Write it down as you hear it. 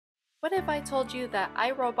What if I told you that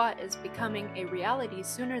iRobot is becoming a reality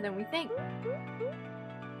sooner than we think?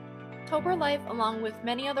 Toborlife, along with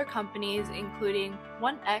many other companies including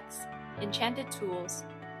 1X, Enchanted Tools,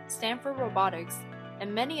 Stanford Robotics,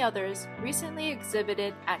 and many others, recently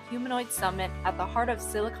exhibited at Humanoids Summit at the heart of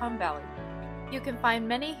Silicon Valley. You can find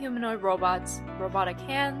many humanoid robots, robotic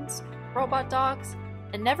hands, robot dogs,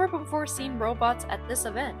 and never-before-seen robots at this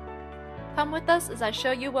event. Come with us as I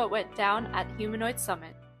show you what went down at Humanoids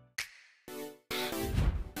Summit.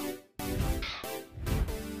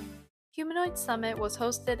 Humanoid Summit was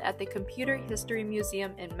hosted at the Computer History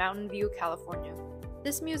Museum in Mountain View, California.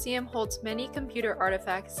 This museum holds many computer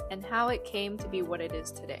artifacts and how it came to be what it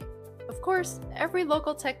is today. Of course, every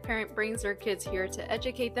local tech parent brings their kids here to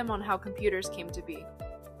educate them on how computers came to be.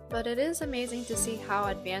 But it is amazing to see how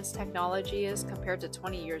advanced technology is compared to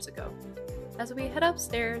 20 years ago. As we head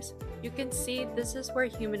upstairs, you can see this is where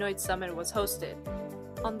Humanoid Summit was hosted,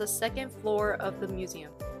 on the second floor of the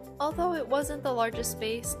museum. Although it wasn't the largest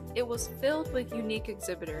space, it was filled with unique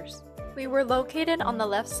exhibitors. We were located on the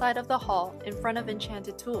left side of the hall in front of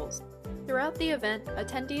Enchanted Tools. Throughout the event,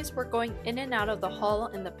 attendees were going in and out of the hall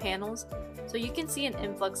in the panels, so you can see an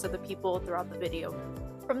influx of the people throughout the video.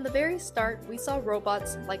 From the very start, we saw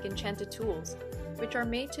robots like Enchanted Tools, which are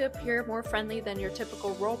made to appear more friendly than your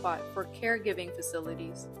typical robot for caregiving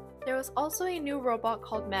facilities. There was also a new robot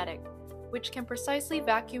called Matic, which can precisely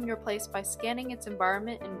vacuum your place by scanning its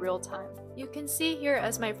environment in real time. You can see here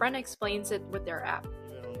as my friend explains it with their app.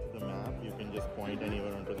 Onto the map, you can just point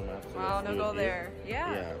anywhere onto the map. So wow, no go there.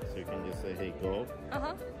 Yeah. Yeah, so you can just say, hey, go.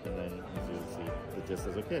 Uh-huh. And then as you'll see, it just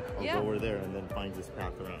says, okay, I'll yeah. go over there, and then finds this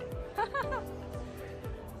path around.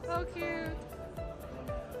 So cute.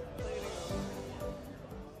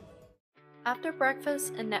 After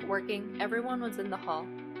breakfast and networking, everyone was in the hall.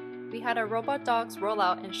 We had our robot dogs roll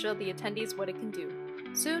out and show the attendees what it can do.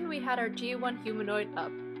 Soon we had our G1 humanoid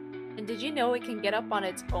up. And did you know it can get up on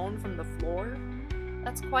its own from the floor?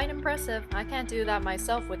 That's quite impressive. I can't do that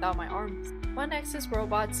myself without my arms. 1X's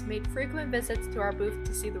robots made frequent visits to our booth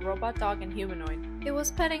to see the robot dog and humanoid. It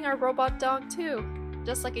was petting our robot dog too,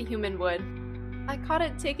 just like a human would. I caught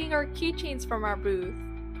it taking our keychains from our booth.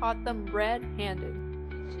 Caught them red-handed.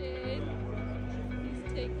 Keychain.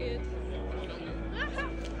 Please take it.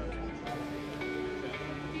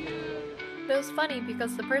 It was funny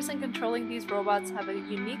because the person controlling these robots have a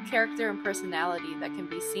unique character and personality that can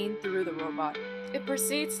be seen through the robot. It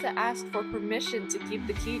proceeds to ask for permission to keep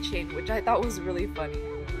the keychain, which I thought was really funny.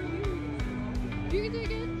 You can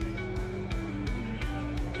take it.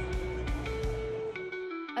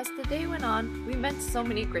 As the day went on, we met so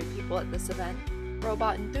many great people at this event.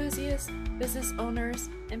 Robot enthusiasts, business owners,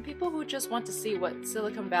 and people who just want to see what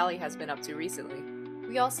Silicon Valley has been up to recently.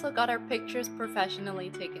 We also got our pictures professionally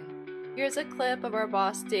taken. Here's a clip of our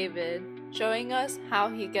boss David showing us how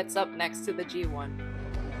he gets up next to the G1.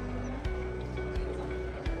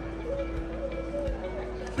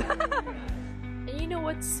 And you know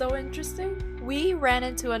what's so interesting? We ran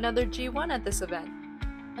into another G1 at this event.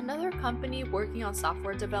 Another company working on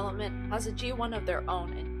software development has a G1 of their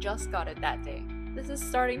own and just got it that day. This is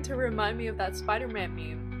starting to remind me of that Spider-Man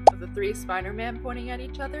meme of the 3 Spider-Man pointing at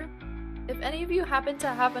each other. If any of you happen to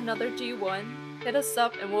have another G1, hit us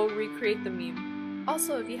up and we'll recreate the meme.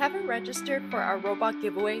 Also, if you haven't registered for our robot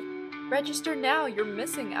giveaway, register now, you're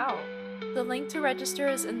missing out. The link to register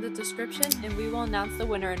is in the description and we will announce the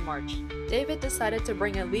winner in March. David decided to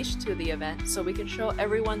bring a leash to the event so we can show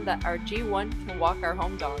everyone that our G1 can walk our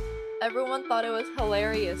home dog. Everyone thought it was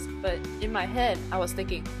hilarious, but in my head I was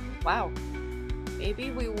thinking, wow, maybe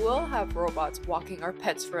we will have robots walking our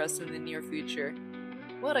pets for us in the near future.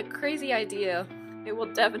 What a crazy idea. It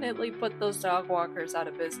will definitely put those dog walkers out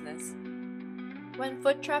of business. When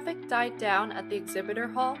foot traffic died down at the exhibitor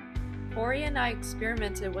hall, Corey and I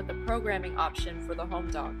experimented with the programming option for the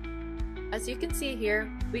home dog. As you can see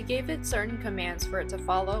here, we gave it certain commands for it to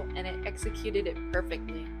follow and it executed it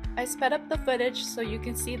perfectly. I sped up the footage so you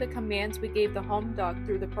can see the commands we gave the home dog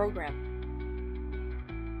through the program.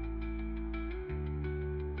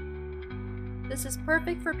 This is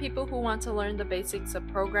perfect for people who want to learn the basics of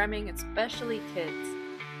programming, especially kids.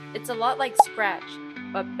 It's a lot like Scratch,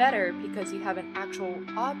 but better because you have an actual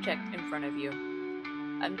object in front of you.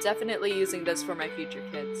 I'm definitely using this for my future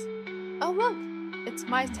kids. Oh look! It's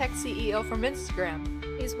my tech CEO from Instagram.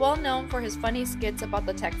 He's well known for his funny skits about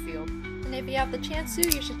the tech field, and if you have the chance to,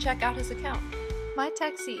 you should check out his account. My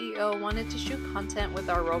tech CEO wanted to shoot content with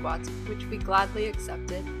our robots, which we gladly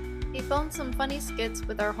accepted. He filmed some funny skits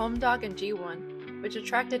with our home dog and G1, which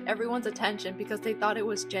attracted everyone's attention because they thought it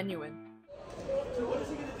was genuine.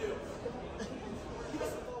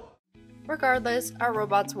 Regardless, our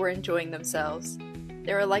robots were enjoying themselves.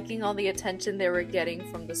 They were liking all the attention they were getting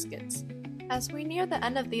from the skits. As we near the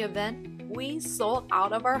end of the event, we sold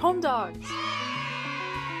out of our home dogs!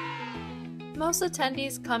 Most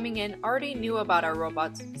attendees coming in already knew about our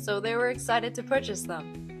robots, so they were excited to purchase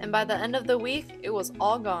them. And by the end of the week, it was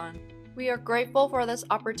all gone. We are grateful for this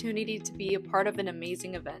opportunity to be a part of an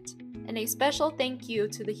amazing event. And a special thank you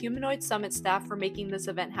to the Humanoids Summit staff for making this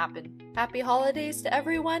event happen. Happy holidays to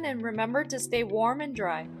everyone, and remember to stay warm and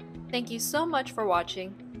dry. Thank you so much for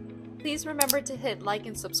watching. Please remember to hit like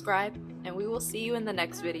and subscribe, and we will see you in the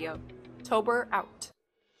next video. Tobor out.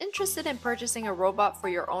 Interested in purchasing a robot for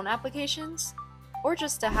your own applications? Or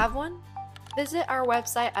just to have one? Visit our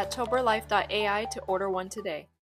website at toborlife.ai to order one today.